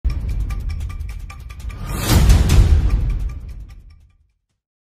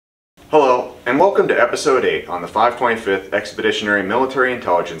welcome to Episode 8 on the 525th Expeditionary Military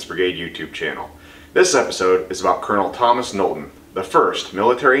Intelligence Brigade YouTube channel. This episode is about Colonel Thomas Knowlton, the first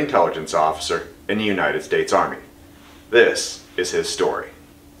military intelligence officer in the United States Army. This is his story.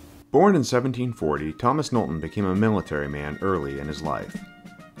 Born in 1740, Thomas Knowlton became a military man early in his life.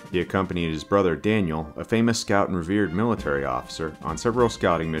 He accompanied his brother Daniel, a famous scout and revered military officer, on several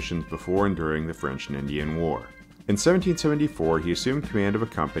scouting missions before and during the French and Indian War. In 1774, he assumed command of a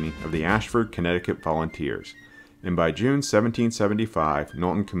company of the Ashford, Connecticut Volunteers, and by June 1775,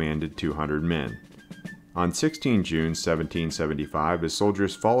 Knowlton commanded 200 men. On 16 June 1775, his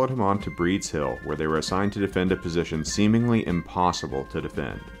soldiers followed him on to Breed's Hill, where they were assigned to defend a position seemingly impossible to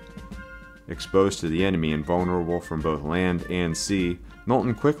defend. Exposed to the enemy and vulnerable from both land and sea,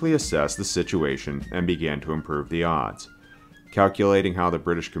 Knowlton quickly assessed the situation and began to improve the odds. Calculating how the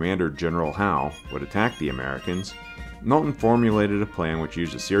British commander General Howe would attack the Americans, Knowlton formulated a plan which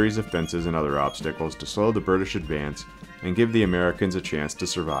used a series of fences and other obstacles to slow the British advance and give the Americans a chance to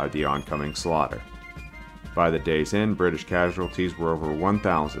survive the oncoming slaughter. By the day's end, British casualties were over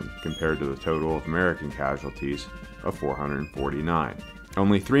 1,000 compared to the total of American casualties of 449.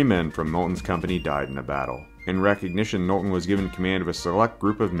 Only 3 men from Knowlton's company died in the battle. In recognition, Knowlton was given command of a select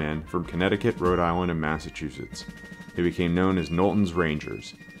group of men from Connecticut, Rhode Island, and Massachusetts. They became known as Knowlton's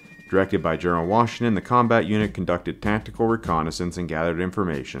Rangers. Directed by General Washington, the combat unit conducted tactical reconnaissance and gathered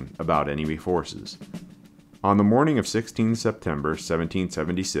information about enemy forces. On the morning of 16 September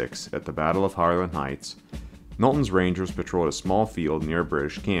 1776, at the Battle of Harlan Heights, Knowlton's Rangers patrolled a small field near a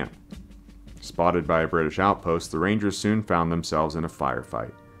British camp. Spotted by a British outpost, the Rangers soon found themselves in a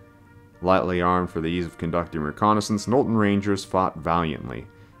firefight. Lightly armed for the ease of conducting reconnaissance, Knowlton Rangers fought valiantly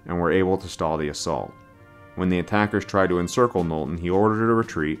and were able to stall the assault. When the attackers tried to encircle Knowlton, he ordered a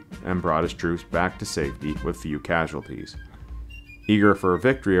retreat and brought his troops back to safety with few casualties. Eager for a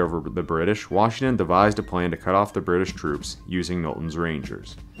victory over the British, Washington devised a plan to cut off the British troops using Knowlton's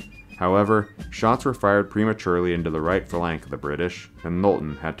Rangers. However, shots were fired prematurely into the right flank of the British, and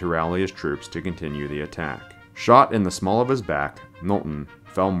Knowlton had to rally his troops to continue the attack. Shot in the small of his back, Knowlton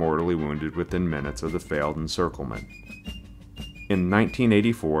fell mortally wounded within minutes of the failed encirclement. In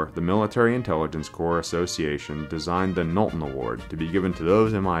 1984, the Military Intelligence Corps Association designed the Knowlton Award to be given to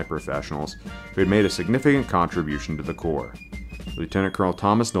those E-MIB professionals who had made a significant contribution to the Corps. Lieutenant Colonel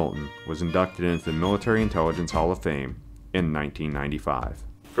Thomas Knowlton was inducted into the Military Intelligence Hall of Fame in 1995.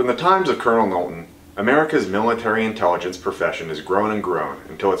 From the times of Colonel Knowlton, America's military intelligence profession has grown and grown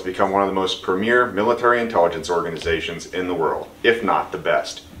until it's become one of the most premier military intelligence organizations in the world, if not the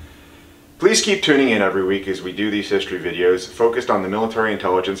best. Please keep tuning in every week as we do these history videos focused on the military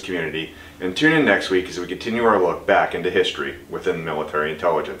intelligence community, and tune in next week as we continue our look back into history within military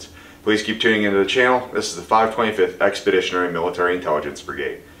intelligence. Please keep tuning into the channel. This is the 525th Expeditionary Military Intelligence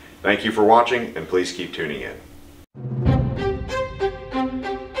Brigade. Thank you for watching, and please keep tuning in.